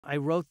I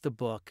wrote the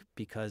book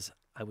because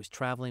I was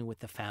traveling with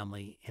the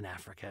family in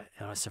Africa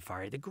on a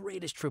safari, the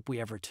greatest trip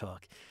we ever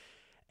took.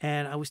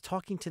 And I was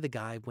talking to the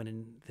guy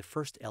when the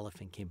first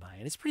elephant came by.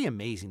 And it's pretty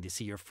amazing to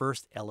see your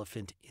first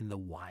elephant in the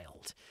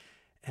wild.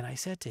 And I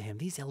said to him,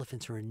 these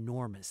elephants are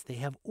enormous. They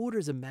have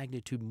orders of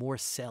magnitude more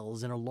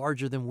cells and are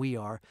larger than we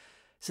are.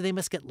 So they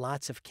must get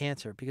lots of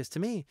cancer. Because to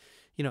me,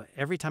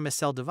 every time a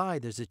cell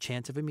divides, there's a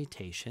chance of a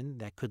mutation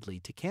that could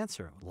lead to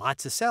cancer.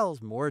 Lots of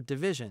cells, more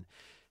division.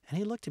 And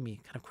he looked at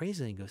me kind of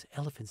crazily and goes,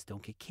 elephants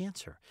don't get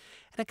cancer.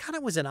 And it kind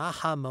of was an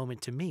aha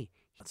moment to me.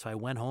 So I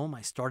went home,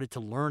 I started to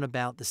learn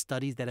about the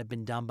studies that have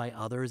been done by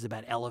others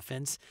about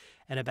elephants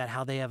and about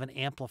how they have an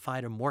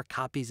amplified or more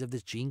copies of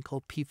this gene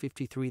called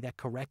P53 that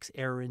corrects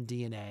error in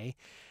DNA.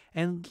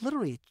 And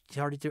literally it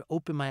started to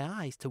open my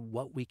eyes to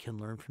what we can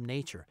learn from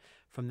nature.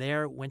 From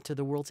there, went to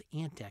the world's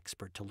ant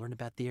expert to learn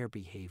about their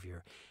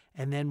behavior,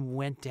 and then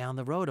went down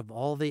the road of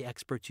all the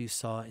experts you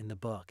saw in the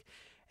book.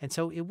 And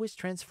so it was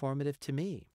transformative to me.